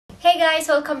Hey guys,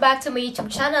 welcome back to my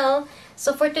YouTube channel.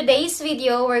 So for today's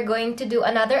video, we're going to do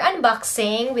another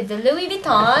unboxing with the Louis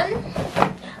Vuitton.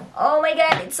 Oh my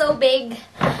god, it's so big.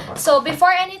 So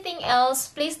before anything else,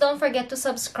 please don't forget to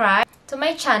subscribe to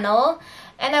my channel.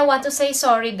 And I want to say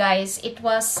sorry guys,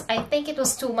 I think it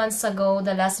was 2 months ago,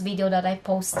 the last video that I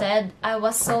posted. I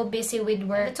was so busy with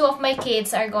work. The two of my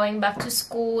kids are going back to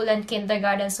school and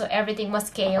kindergarten, so everything was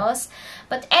chaos.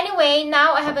 But anyway,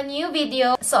 now I have a new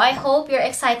video, so I hope you're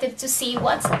excited to see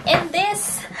what's in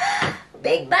this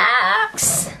big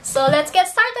box. So let's get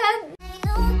started!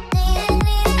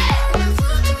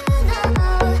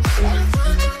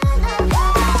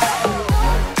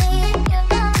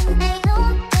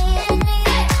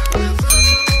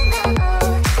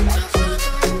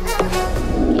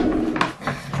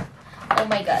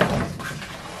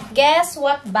 Guess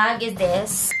what bag is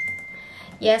this?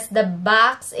 Yes, the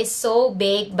box is so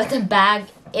big, but the bag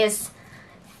is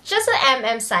just an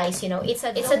MM size, you know. It's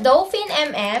a Dauphine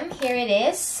MM. Here it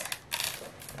is.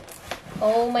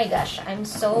 Oh my gosh, I'm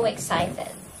so excited.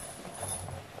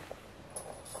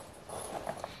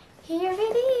 Here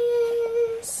it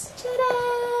is.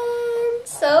 Ta-da!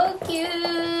 So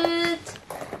cute.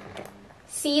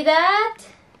 See that?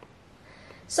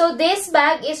 So this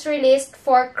bag is released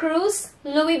for Cruise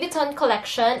Louis Vuitton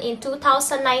collection in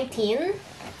 2019.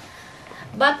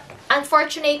 But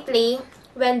unfortunately,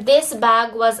 when this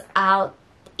bag was out,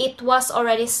 it was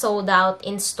already sold out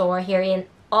in store here in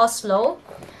Oslo.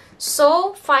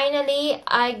 So finally,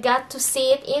 I got to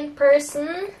see it in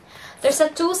person. There's a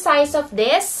 2 size of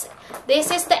this.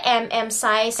 This is the MM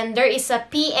size, and there is a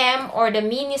PM or the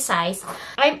mini size.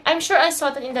 I'm sure I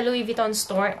saw it in the Louis Vuitton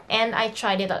store and I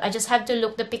tried it out. I just have to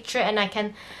look the picture and I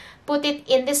can put it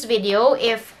in this video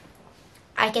if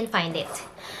I can find it.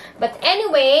 But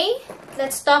anyway,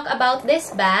 let's talk about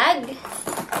this bag.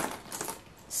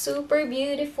 Super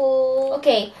beautiful.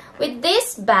 Okay, with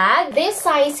this bag, this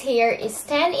size here is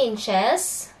 10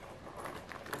 inches.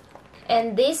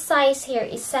 And this size here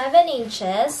is 7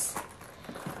 inches.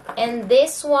 And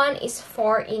this one is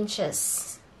 4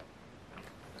 inches.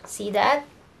 See that?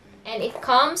 And it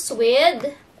comes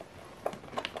with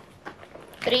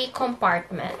 3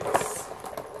 compartments.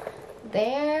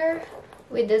 There,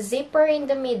 with the zipper in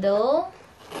the middle.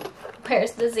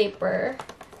 Where's the zipper?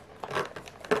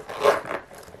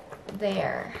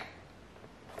 There.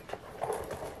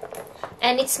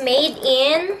 And it's made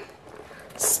in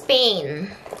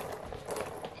Spain.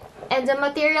 And the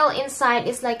material inside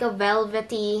is like a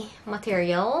velvety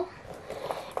material.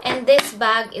 And this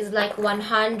bag is like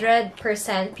 100%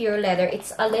 pure leather.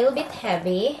 It's a little bit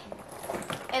heavy.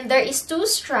 And there is 2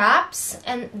 straps.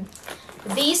 And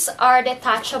these are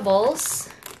detachables.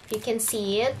 If you can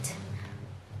see it.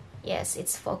 Yes,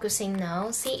 it's focusing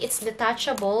now. See, it's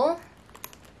detachable.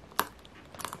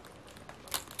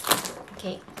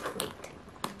 Okay, wait.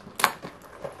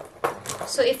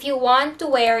 So if you want to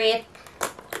wear it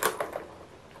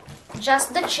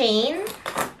just the chain,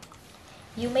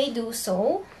 you may do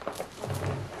so.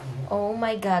 Oh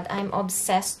my god, I'm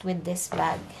obsessed with this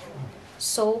bag.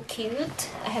 So cute.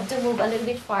 I have to move a little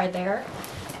bit farther.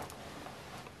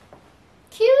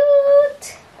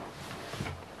 Cute!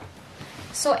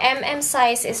 So MM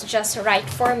size is just right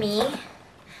for me.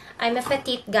 I'm a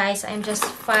petite, guys. I'm just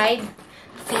 5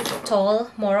 feet tall,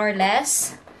 more or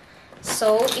less.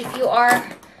 So if you are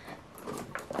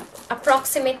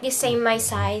approximately same my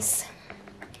size,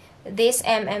 this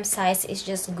MM size is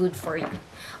just good for you.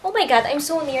 Oh my god, I'm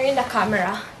so near in the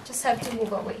camera. Just have to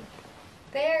move away.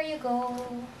 There you go.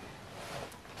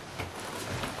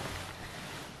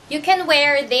 You can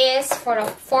wear this for a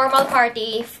formal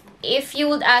party. If you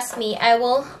would ask me, I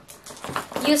will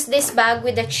use this bag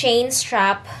with a chain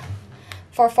strap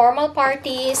for formal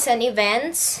parties and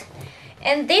events.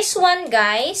 And this one,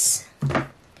 guys,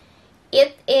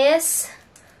 it is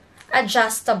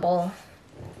adjustable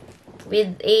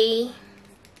with a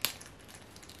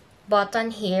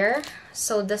button here,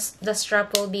 so the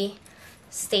strap will be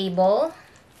stable.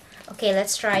 Okay,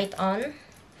 let's try it on.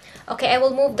 Okay, I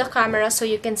will move the camera so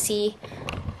you can see.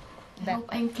 I hope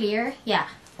I'm clear. Yeah,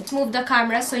 let's move the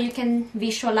camera so you can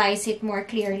visualize it more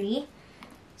clearly.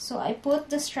 So I put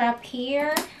the strap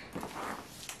here.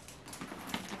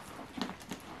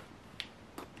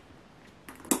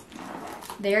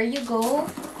 There you go.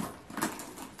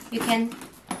 You can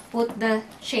put the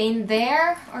chain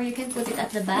there, or you can put it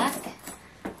at the back.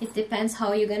 It depends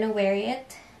how you're gonna wear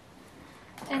it.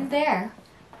 And there.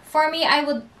 For me, I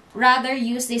would rather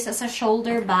use this as a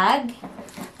shoulder bag,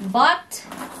 but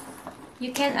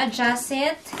you can adjust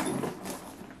it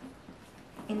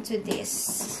into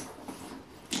this.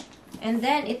 And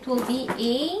then it will be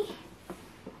a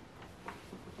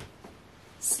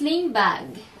sling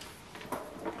bag.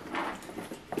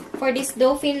 For this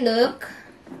Dauphine look,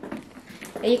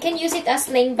 you can use it as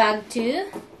sling bag too.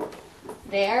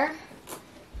 There.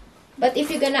 But if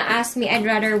you're gonna ask me, I'd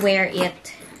rather wear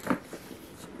it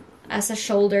as a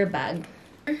shoulder bag.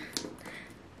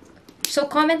 So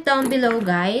comment down below,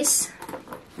 guys.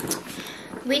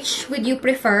 Which would you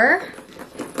prefer?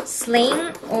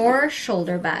 Sling or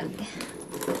shoulder bag?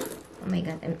 Oh my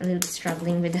god, I'm a little bit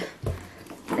struggling with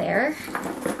there.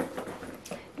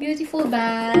 Beautiful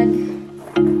bag.